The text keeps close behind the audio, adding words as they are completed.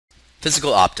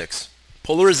Physical optics,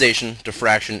 polarization,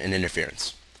 diffraction, and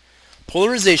interference.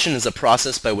 Polarization is a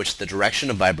process by which the direction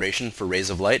of vibration for rays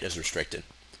of light is restricted.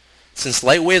 Since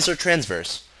light waves are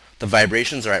transverse, the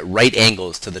vibrations are at right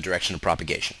angles to the direction of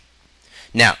propagation.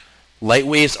 Now, light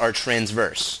waves are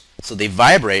transverse, so they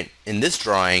vibrate, in this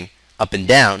drawing, up and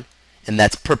down, and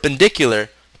that's perpendicular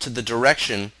to the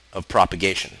direction of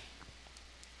propagation.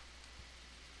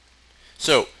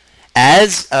 So,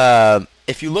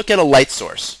 if you look at a light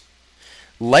source,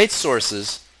 light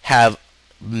sources have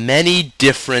many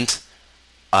different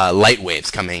light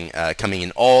waves coming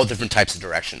in all different types of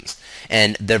directions,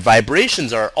 and their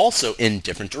vibrations are also in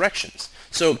different directions.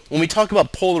 So when we talk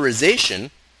about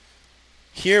polarization,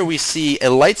 here we see a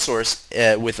light source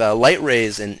with light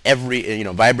rays in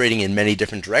vibrating in many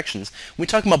different directions. When we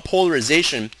talk about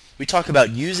polarization, we talk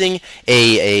about using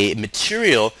a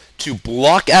material to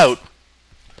block out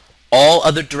all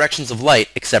other directions of light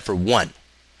except for one.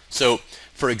 So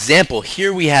for example,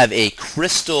 here we have a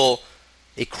crystal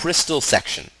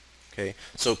section. Okay,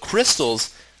 so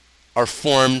crystals are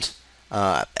formed.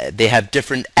 They have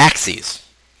different axes.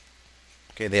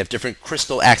 Okay, they have different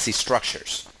crystal axis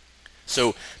structures.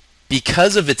 So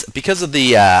because of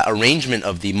the arrangement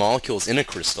of the molecules in a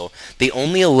crystal, they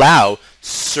only allow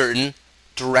certain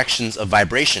directions of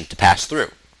vibration to pass through.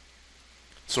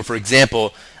 So for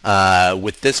example,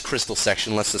 with this crystal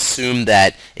section, let's assume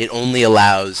that it only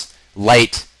allows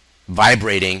light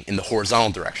vibrating in the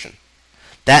horizontal direction.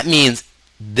 That means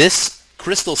this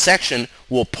crystal section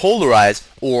will polarize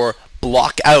or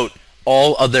block out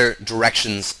all other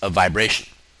directions of vibration.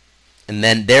 And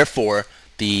then therefore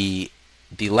the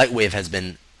light wave has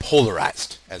been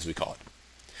polarized, as we call it.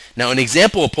 Now an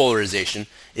example of polarization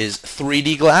is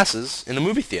 3D glasses in a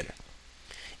movie theater.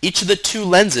 Each of the two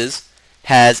lenses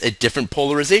has a different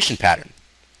polarization pattern.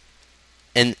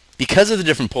 And because of the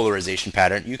different polarization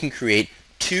pattern, you can create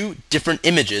two different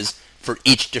images for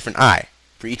each eye.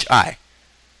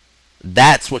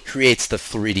 That's what creates the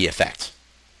 3D effect.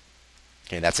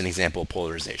 Okay, that's an example of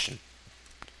polarization.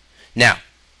 Now,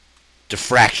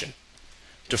 diffraction.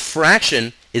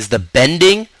 Diffraction is the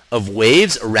bending of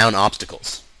waves around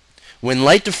obstacles. When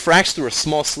light diffracts through a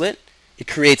small slit, it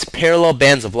creates parallel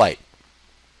bands of light.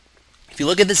 If you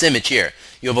look at this image here,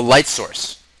 you have a light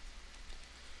source.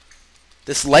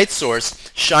 This light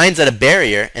source shines at a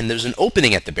barrier, and there's an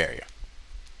opening at the barrier.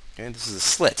 Okay, this is a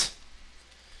slit.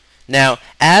 Now,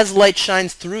 as light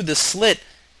shines through the slit,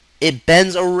 it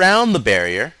bends around the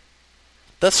barrier,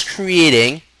 thus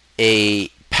creating a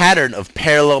pattern of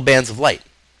parallel bands of light.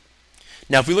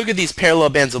 Now, if we look at these parallel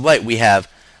bands of light, we have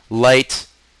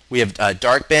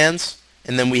dark bands,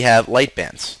 and then we have light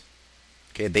bands.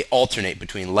 Okay, they alternate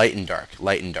between light and dark,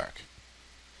 light and dark.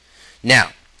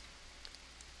 Now,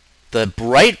 the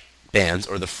bright bands,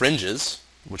 or the fringes,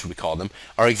 which we call them,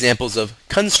 are examples of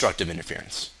constructive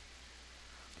interference.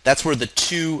 That's where the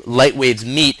two light waves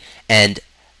meet and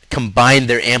combine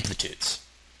their amplitudes.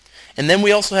 And then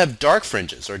we also have dark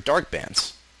fringes, or dark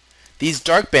bands. These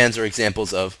dark bands are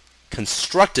examples of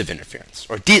constructive interference,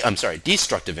 or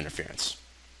destructive interference.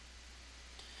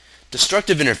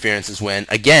 Destructive interference is when,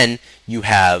 again, you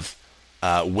have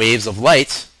waves of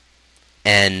light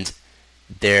and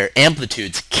their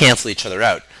amplitudes cancel each other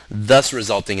out, thus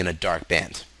resulting in a dark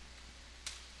band.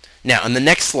 Now, on the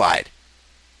next slide,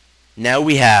 now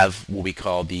we have what we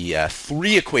call the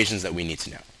three equations that we need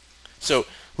to know. So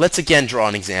let's again draw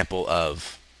an example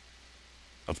of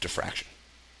diffraction.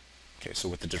 Okay, so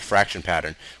with the diffraction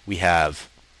pattern, we have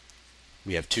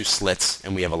two slits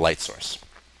and we have a light source.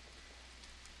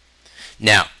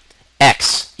 Now,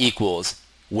 x equals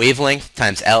wavelength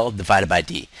times L divided by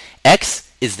D. X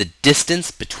is the distance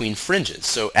between fringes.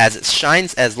 So as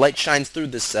light shines through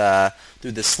this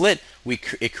slit,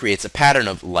 it creates a pattern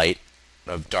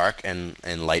of dark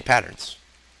and light patterns,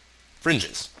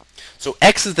 fringes. So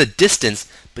x is the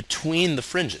distance between the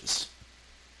fringes.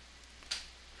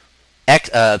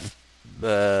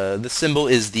 The symbol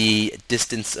is the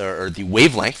distance, or the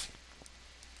wavelength,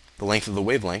 the length of the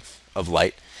wavelength of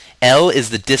light. L is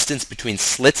the distance between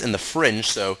slits and the fringe,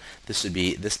 so this would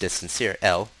be this distance here,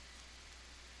 L.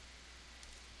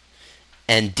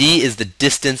 And D is the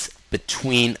distance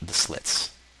between the slits.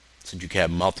 So you can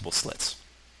have multiple slits.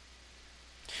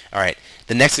 Alright,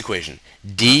 the next equation.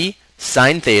 D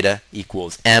sine theta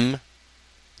equals M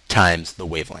times the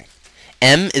wavelength.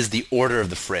 M is the order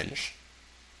of the fringe.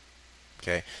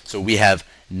 Okay, so we have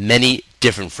many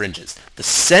different fringes. The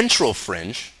central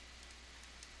fringe,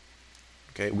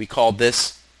 okay, we call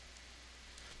this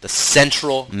the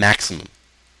central maximum.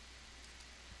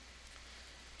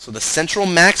 So the central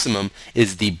maximum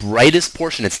is the brightest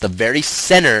portion. It's the very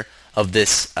center of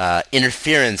this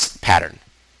interference pattern.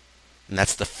 And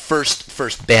that's the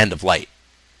first band of light.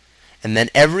 And then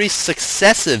every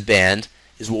successive band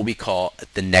is what we call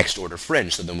the next order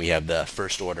fringe. So then we have the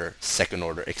first order, second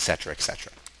order, etc.,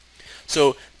 etc.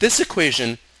 So this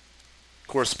equation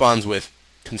corresponds with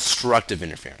constructive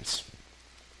interference,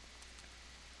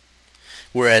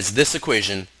 whereas this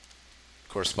equation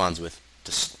corresponds with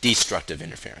destructive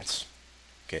interference.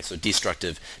 Okay, so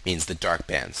destructive means the dark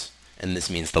bands, and this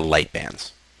means the light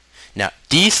bands. Now,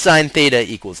 d sine theta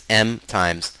equals m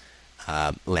times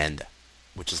lambda,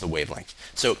 which is the wavelength.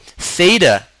 So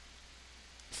theta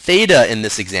in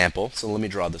this example, so let me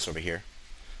draw this over here.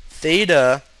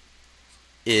 Theta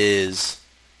is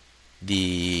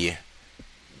the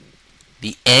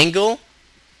angle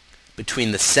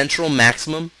between the central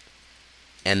maximum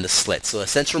and the slit. So the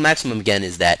central maximum again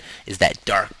is that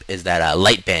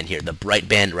light band here, the bright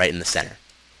band right in the center.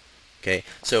 Okay,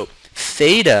 so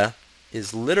theta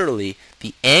is literally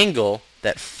the angle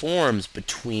that forms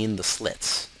between the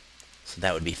slits. So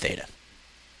that would be theta.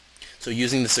 So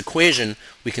using this equation,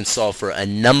 we can solve for a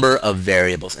number of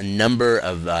variables, a number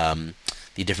of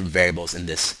the different variables in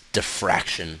this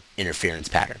diffraction interference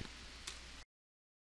pattern.